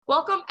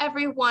Welcome,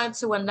 everyone,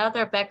 to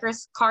another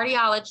Becker's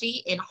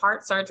Cardiology and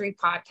Heart Surgery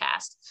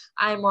podcast.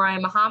 I'm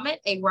Mariah Muhammad,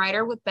 a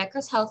writer with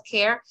Becker's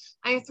Healthcare.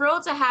 I am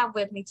thrilled to have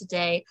with me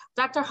today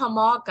Dr.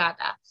 Hamal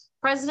Ghada,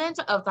 president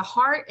of the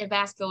Heart and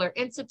Vascular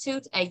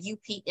Institute at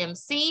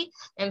UPMC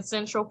in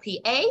Central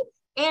PA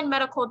and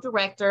medical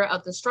director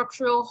of the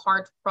Structural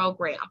Heart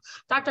Program.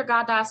 Dr.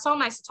 Ghada, so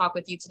nice to talk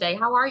with you today.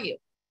 How are you?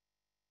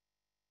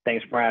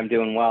 Thanks, Mariah. I'm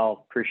doing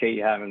well. Appreciate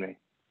you having me.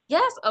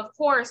 Yes, of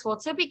course. Well,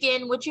 to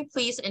begin, would you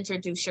please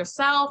introduce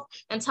yourself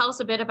and tell us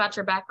a bit about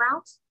your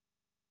background?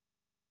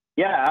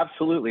 Yeah,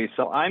 absolutely.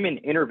 So I'm an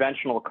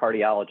interventional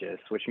cardiologist,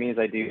 which means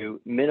I do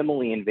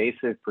minimally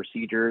invasive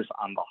procedures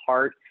on the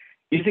heart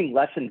using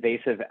less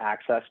invasive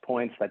access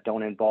points that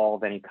don't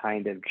involve any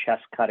kind of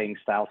chest cutting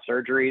style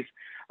surgeries.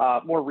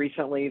 More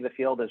recently, the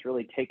field has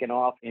really taken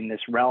off in this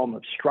realm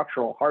of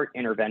structural heart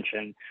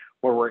intervention,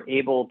 where we're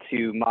able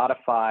to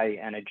modify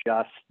and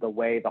adjust the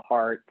way the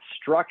heart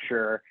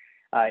structure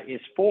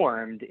is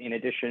formed, in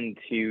addition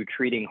to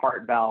treating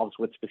heart valves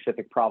with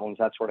specific problems,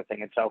 that sort of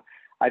thing. And so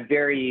I'm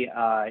very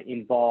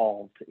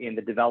involved in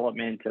the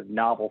development of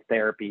novel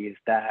therapies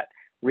that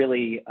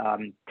really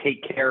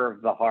take care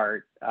of the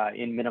heart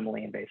in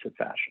minimally invasive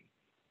fashion.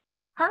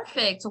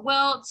 Perfect.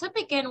 Well, to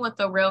begin with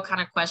the real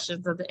kind of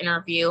questions of the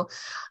interview,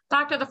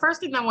 Doctor, the first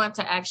thing I want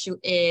to ask you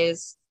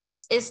is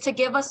to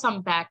give us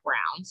some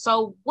background.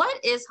 So what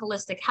is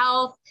holistic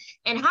health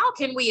and how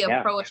can we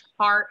approach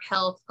heart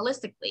health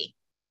holistically?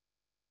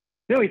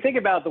 You know, we think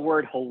about the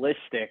word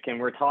holistic and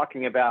we're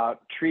talking about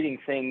treating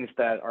things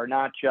that are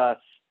not just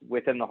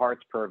within the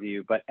heart's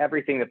purview, but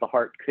everything that the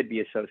heart could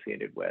be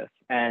associated with.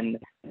 And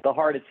the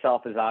heart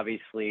itself is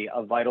obviously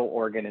a vital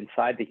organ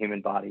inside the human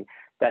body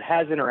that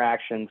has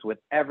interactions with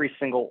every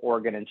single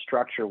organ and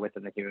structure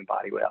within the human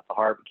body. Without the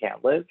heart, we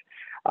can't live.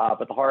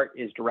 But the heart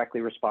is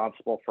directly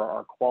responsible for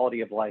our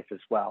quality of life as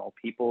well.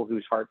 People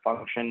whose heart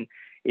function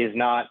is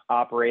not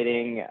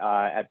operating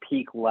at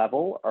peak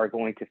level are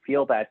going to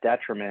feel that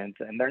detriment,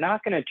 and they're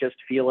not going to just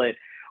feel it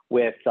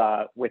with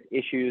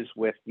issues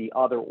with the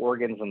other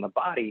organs in the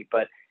body,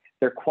 but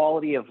their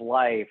quality of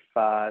life,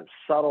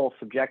 subtle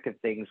subjective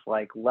things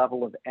like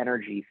level of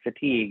energy,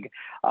 fatigue,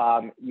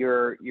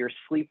 your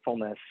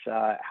sleepfulness,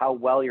 how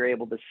well you're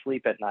able to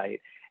sleep at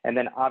night, and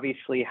then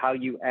obviously how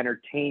you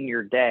entertain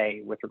your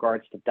day with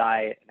regards to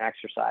diet and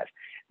exercise.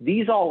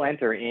 These all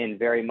enter in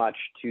very much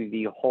to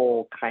the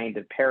whole kind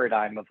of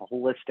paradigm of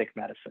holistic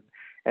medicine.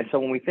 And so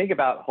when we think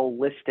about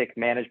holistic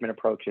management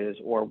approaches,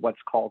 or what's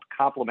called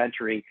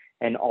complementary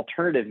and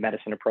alternative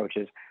medicine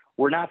approaches,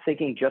 we're not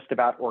thinking just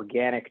about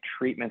organic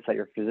treatments that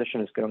your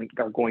physician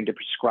are going to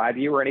prescribe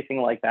you or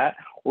anything like that,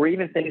 or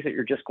even things that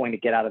you're just going to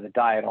get out of the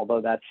diet,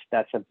 although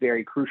that's a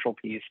very crucial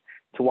piece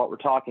to what we're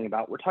talking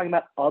about. We're talking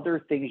about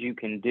other things you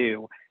can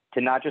do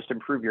to not just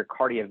improve your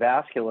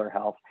cardiovascular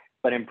health,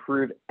 but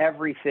improve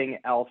everything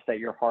else that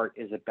your heart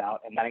is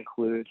about. And that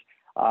includes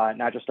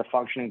not just a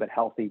functioning but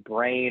healthy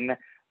brain,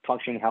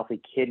 functioning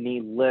healthy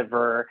kidney,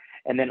 liver,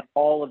 and then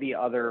all of the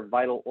other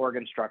vital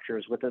organ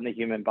structures within the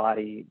human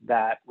body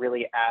that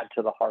really add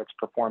to the heart's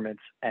performance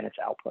and its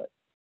output.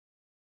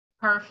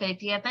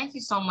 Perfect. Yeah, thank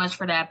you so much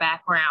for that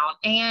background.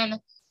 And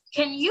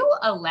can you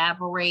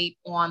elaborate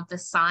on the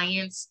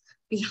science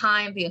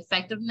behind the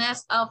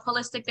effectiveness of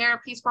holistic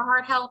therapies for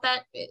heart health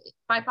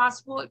by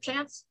possible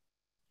chance?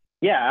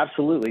 Yeah,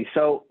 absolutely.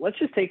 So let's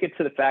just take it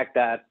to the fact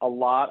that a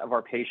lot of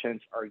our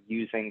patients are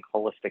using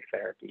holistic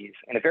therapies.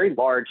 In a very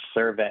large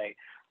survey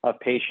of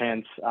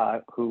patients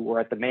who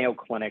were at the Mayo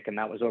Clinic, and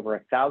that was over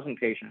 1,000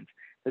 patients.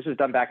 This was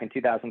done back in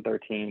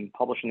 2013,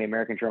 published in the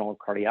American Journal of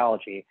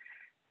Cardiology.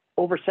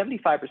 Over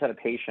 75% of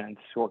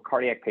patients who are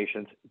cardiac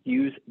patients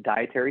use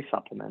dietary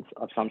supplements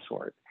of some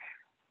sort.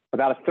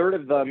 About a third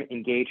of them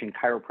engage in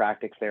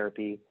chiropractic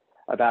therapy.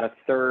 About a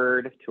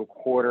third to a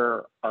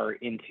quarter are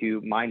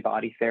into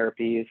mind-body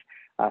therapies,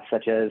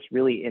 such as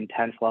really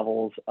intense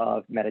levels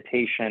of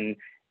meditation,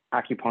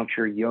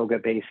 acupuncture,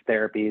 yoga-based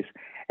therapies.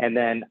 And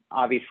then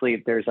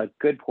obviously there's a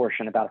good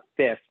portion, about a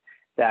fifth,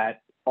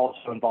 that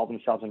also involve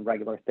themselves in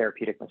regular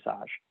therapeutic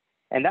massage.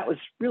 And that was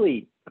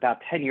really about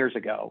 10 years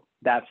ago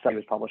that study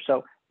was published.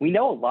 So we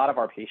know a lot of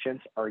our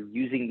patients are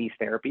using these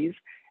therapies.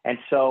 And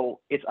so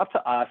it's up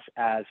to us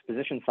as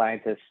physician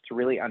scientists to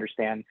really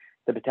understand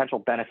the potential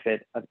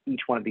benefit of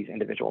each one of these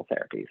individual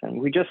therapies. And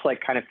we just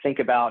kind of think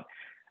about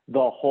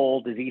the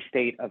whole disease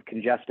state of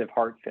congestive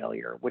heart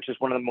failure, which is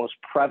one of the most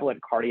prevalent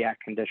cardiac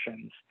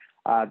conditions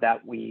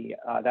that we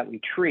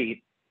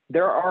treat.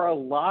 There are a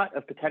lot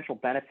of potential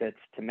benefits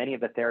to many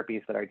of the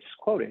therapies that I just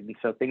quoted. And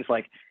so things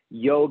like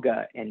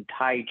yoga and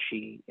Tai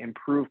Chi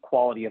improve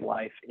quality of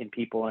life in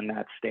people in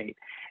that state.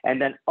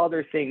 And then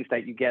other things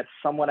that you get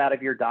somewhat out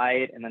of your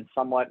diet and then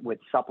somewhat with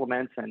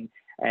supplements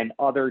and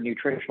other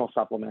nutritional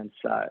supplements,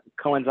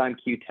 coenzyme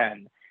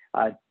Q10,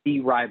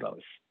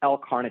 D-ribose,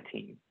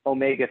 L-carnitine,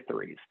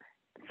 omega-3s,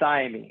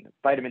 thiamine,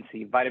 vitamin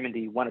C, vitamin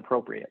D when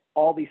appropriate.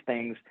 All these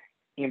things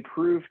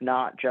improve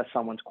not just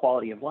someone's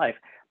quality of life,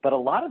 but a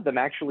lot of them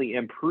actually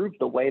improve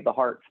the way the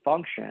heart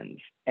functions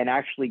and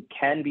actually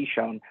can be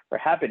shown or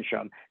have been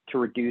shown to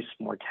reduce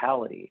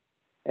mortality.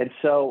 And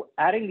so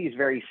adding these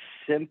very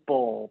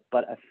simple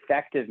but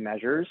effective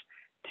measures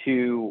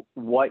to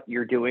what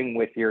you're doing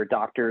with your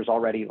doctor's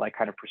already like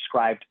kind of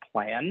prescribed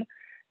plan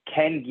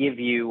can give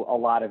you a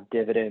lot of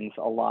dividends,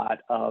 a lot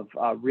of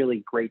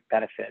really great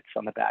benefits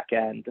on the back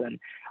end. And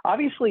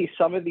obviously,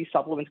 some of these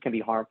supplements can be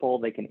harmful.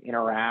 They can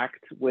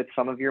interact with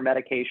some of your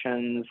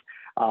medications.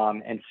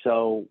 And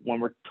so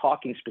when we're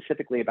talking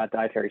specifically about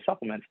dietary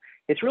supplements,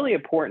 it's really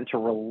important to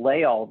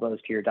relay all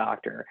those to your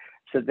doctor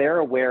so they're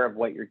aware of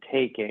what you're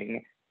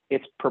taking,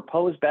 its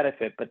proposed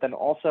benefit, but then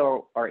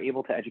also are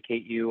able to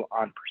educate you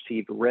on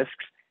perceived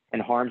risks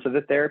and harms of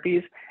the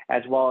therapies,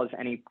 as well as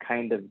any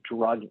kind of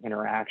drug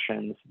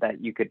interactions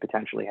that you could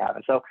potentially have.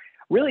 And so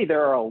really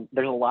there's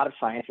a lot of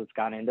science that's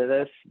gone into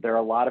this. There are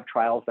a lot of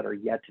trials that are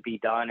yet to be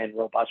done in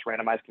robust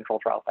randomized control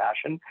trial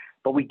fashion,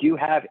 but we do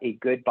have a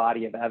good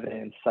body of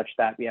evidence such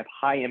that we have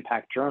high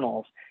impact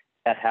journals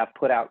that have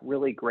put out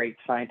really great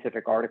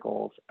scientific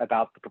articles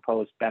about the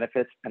proposed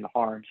benefits and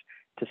harms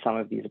to some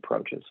of these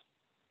approaches.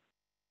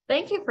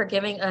 Thank you for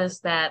giving us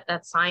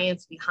that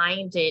science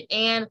behind it.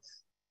 And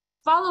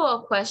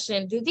follow-up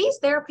question, do these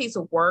therapies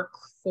work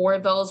for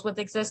those with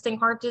existing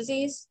heart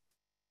disease?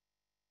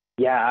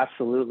 Yeah,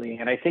 absolutely.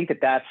 And I think that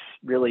that's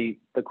really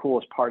the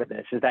coolest part of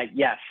this is that,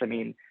 yes, I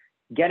mean,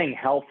 getting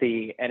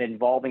healthy and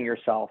involving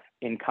yourself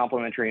in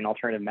complementary and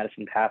alternative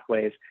medicine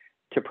pathways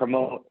to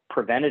promote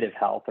preventative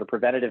health or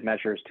preventative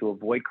measures to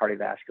avoid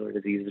cardiovascular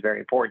disease is very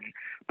important.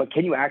 But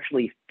can you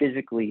actually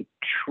physically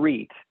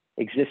treat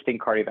existing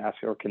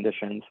cardiovascular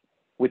conditions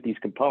with these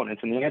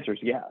components? And the answer is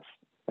yes.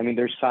 I mean,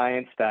 there's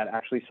science that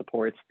actually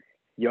supports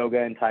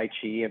yoga and Tai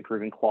Chi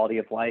improving quality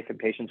of life in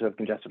patients who have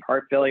congestive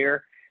heart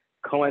failure.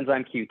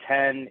 Coenzyme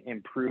Q10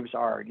 improves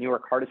our New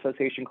York Heart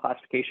Association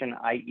classification,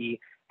 i.e.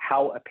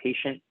 how a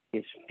patient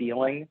is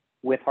feeling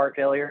with heart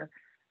failure.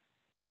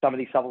 Some of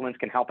these supplements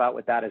can help out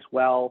with that as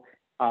well.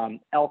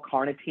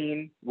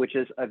 L-carnitine, which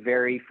is a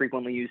very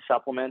frequently used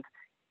supplement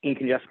in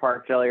congestive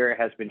heart failure,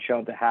 has been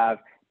shown to have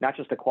not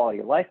just a quality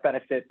of life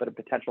benefit, but a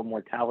potential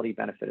mortality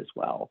benefit as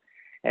well.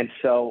 And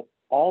so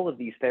all of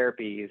these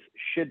therapies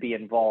should be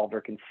involved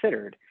or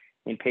considered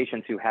in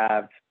patients who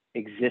have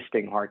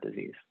existing heart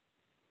disease.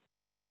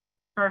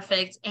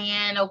 Perfect.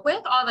 And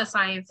with all the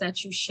science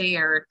that you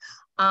shared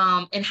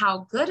and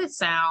how good it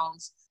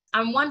sounds,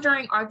 I'm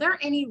wondering, are there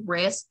any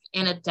risks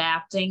in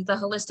adapting the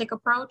holistic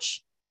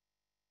approach?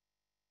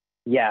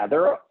 Yeah,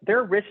 there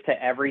are risks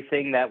to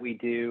everything that we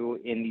do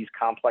in these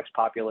complex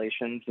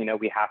populations. You know,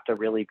 we have to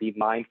really be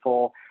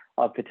mindful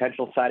of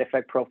potential side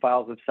effect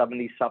profiles of some of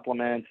these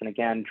supplements, and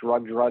again,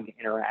 drug-drug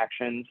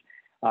interactions.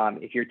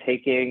 If you're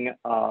taking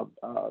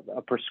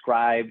a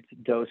prescribed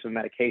dose of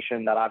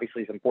medication, that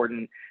obviously is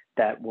important,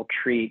 that will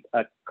treat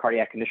a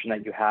cardiac condition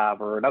that you have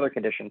or another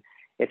condition,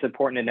 it's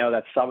important to know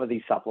that some of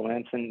these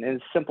supplements, and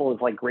as simple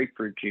as like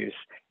grapefruit juice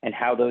and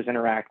how those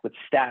interact with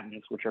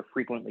statins, which are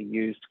frequently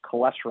used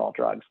cholesterol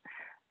drugs,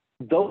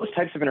 those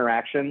types of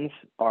interactions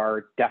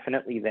are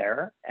definitely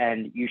there,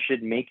 and you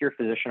should make your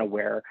physician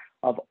aware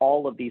of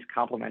all of these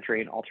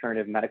complementary and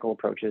alternative medical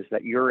approaches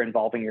that you're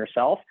involving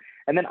yourself,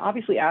 and then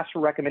obviously ask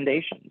for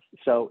recommendations.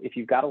 So if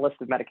you've got a list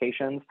of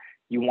medications,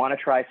 you want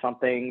to try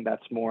something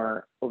that's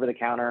more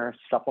over-the-counter,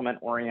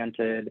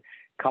 supplement-oriented,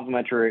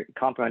 complementary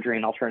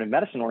and alternative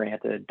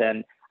medicine-oriented,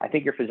 then I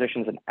think your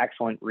physician's an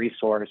excellent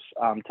resource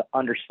to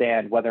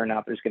understand whether or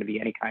not there's going to be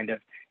any kind of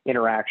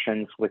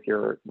interactions with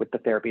the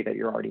therapy that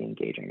you're already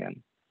engaging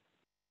in.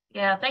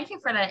 Yeah, thank you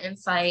for that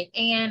insight.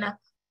 And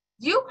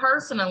you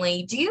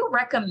personally, do you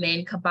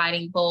recommend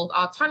combining both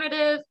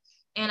alternative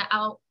and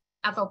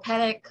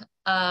allopathic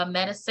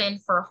medicine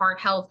for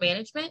heart health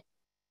management?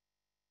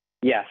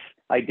 Yes,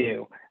 I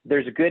do.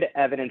 There's good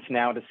evidence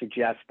now to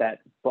suggest that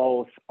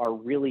both are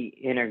really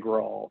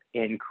integral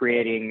in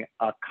creating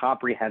a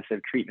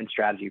comprehensive treatment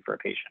strategy for a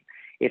patient.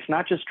 It's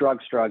not just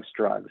drugs,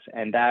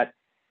 and that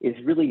is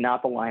really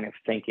not the line of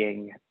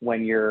thinking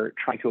when you're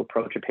trying to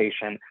approach a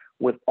patient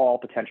with all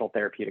potential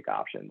therapeutic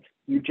options.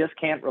 You just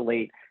can't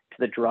relate to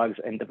the drugs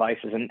and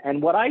devices.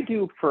 And what I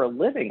do for a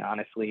living,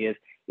 honestly,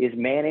 is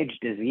manage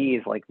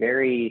disease like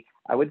very,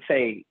 I would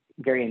say,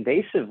 very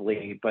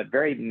invasively, but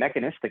very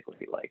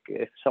mechanistically. Like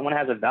if someone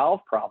has a valve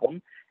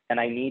problem and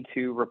I need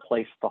to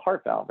replace the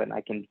heart valve, and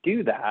I can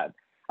do that,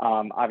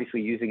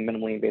 obviously using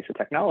minimally invasive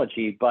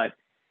technology, but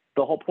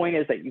the whole point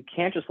is that you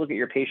can't just look at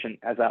your patient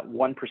as that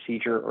one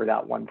procedure or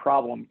that one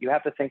problem. You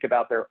have to think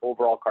about their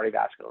overall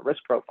cardiovascular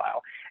risk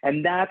profile.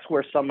 And that's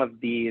where some of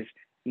these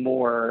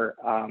more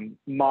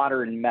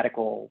modern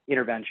medical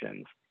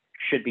interventions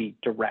should be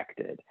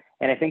directed.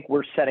 And I think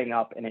we're setting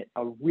up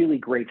a really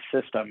great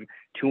system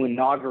to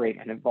inaugurate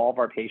and involve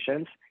our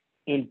patients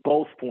in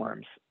both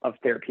forms of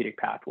therapeutic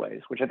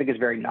pathways, which I think is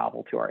very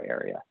novel to our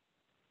area.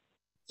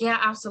 Yeah,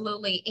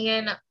 absolutely.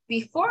 And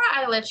before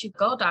I let you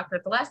go,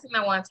 doctor, the last thing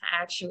I wanted to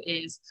ask you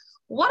is,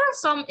 what are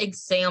some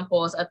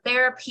examples of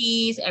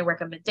therapies and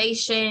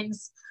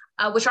recommendations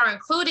which are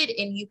included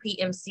in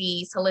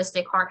UPMC's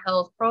Holistic Heart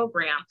Health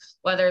Program,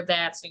 whether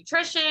that's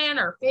nutrition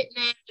or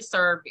fitness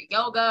or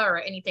yoga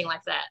or anything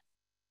like that?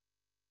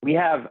 We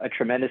have a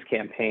tremendous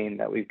campaign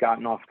that we've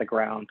gotten off the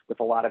ground with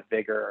a lot of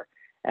vigor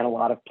and a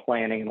lot of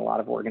planning and a lot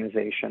of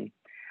organization.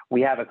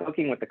 We have a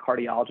Cooking with the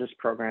Cardiologist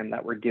program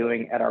that we're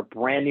doing at our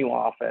brand new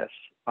office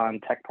on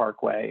Tech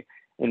Parkway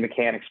in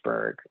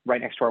Mechanicsburg,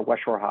 right next to our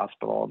West Shore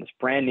Hospital. And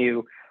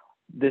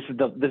this is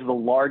the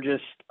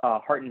largest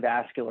Heart and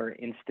Vascular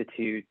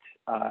Institute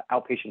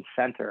outpatient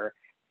center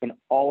in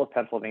all of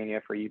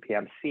Pennsylvania for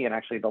UPMC, and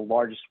actually the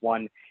largest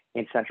one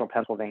in central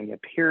Pennsylvania,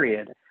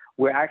 period.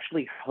 We're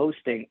actually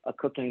hosting a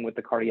Cooking with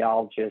the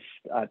Cardiologist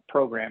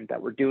program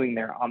that we're doing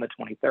there on the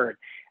 23rd.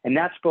 And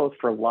that's both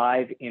for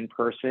live in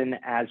person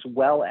as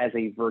well as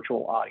a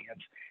virtual audience.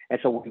 And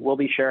so we'll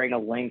be sharing a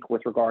link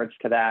with regards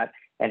to that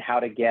and how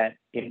to get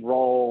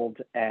enrolled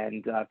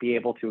and be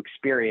able to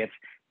experience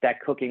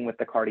that Cooking with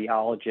the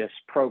Cardiologist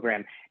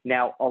program.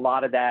 Now, a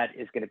lot of that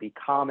is going to be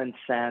common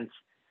sense,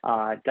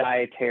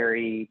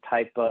 dietary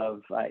type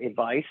of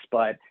advice,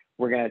 but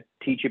we're going to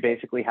teach you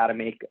basically how to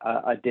make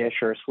a dish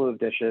or a slew of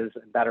dishes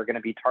that are going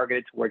to be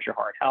targeted towards your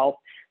heart health,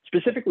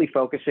 specifically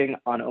focusing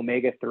on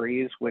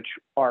omega-3s, which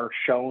are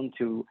shown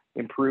to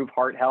improve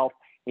heart health.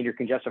 In your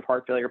congestive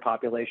heart failure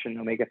population,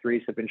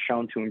 omega-3s have been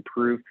shown to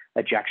improve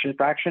ejection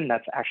fraction.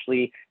 That's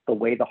actually the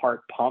way the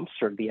heart pumps,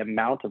 or the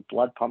amount of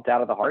blood pumped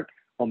out of the heart.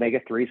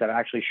 Omega-3s have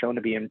actually shown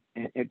to be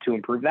to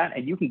improve that.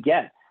 And you can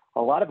get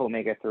a lot of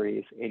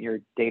omega-3s in your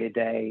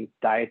day-to-day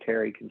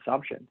dietary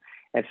consumption.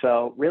 And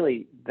so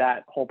really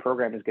that whole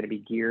program is going to be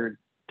geared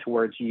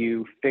towards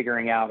you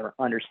figuring out or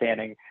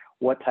understanding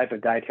what type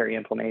of dietary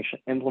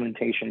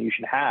implementation you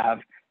should have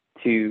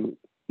to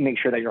make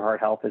sure that your heart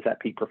health is at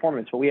peak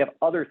performance. But we have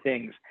other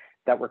things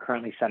that we're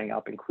currently setting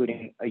up,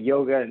 including a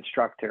yoga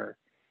instructor,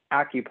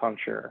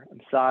 acupuncture,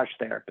 massage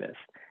therapist,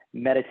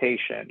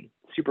 meditation,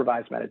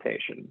 supervised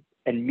meditation,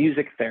 and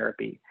music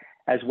therapy,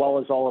 as well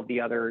as all of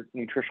the other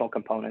nutritional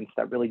components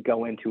that really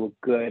go into a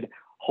good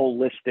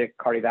holistic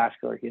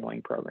cardiovascular healing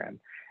program.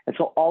 And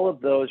so all of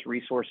those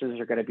resources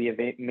are going to be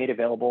made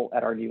available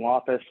at our new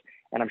office,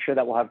 and I'm sure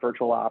that we'll have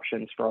virtual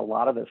options for a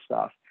lot of this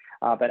stuff.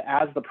 But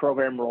as the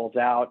program rolls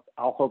out,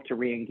 I'll hope to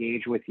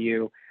re-engage with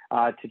you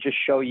to just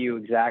show you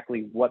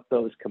exactly what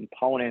those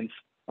components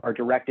are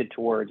directed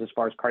towards as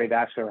far as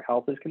cardiovascular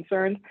health is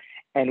concerned,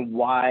 and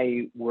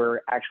why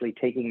we're actually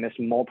taking this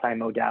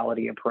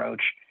multimodality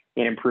approach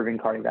in improving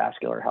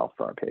cardiovascular health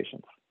for our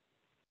patients.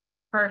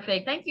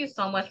 Perfect. Thank you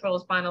so much for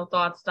those final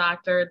thoughts,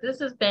 Doctor. This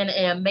has been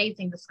an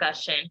amazing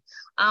discussion.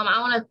 I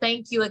want to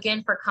thank you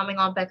again for coming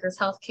on Becker's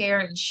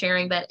Healthcare and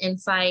sharing that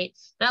insight.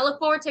 And I look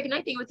forward to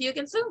connecting with you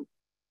again soon.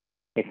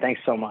 Hey,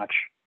 thanks so much.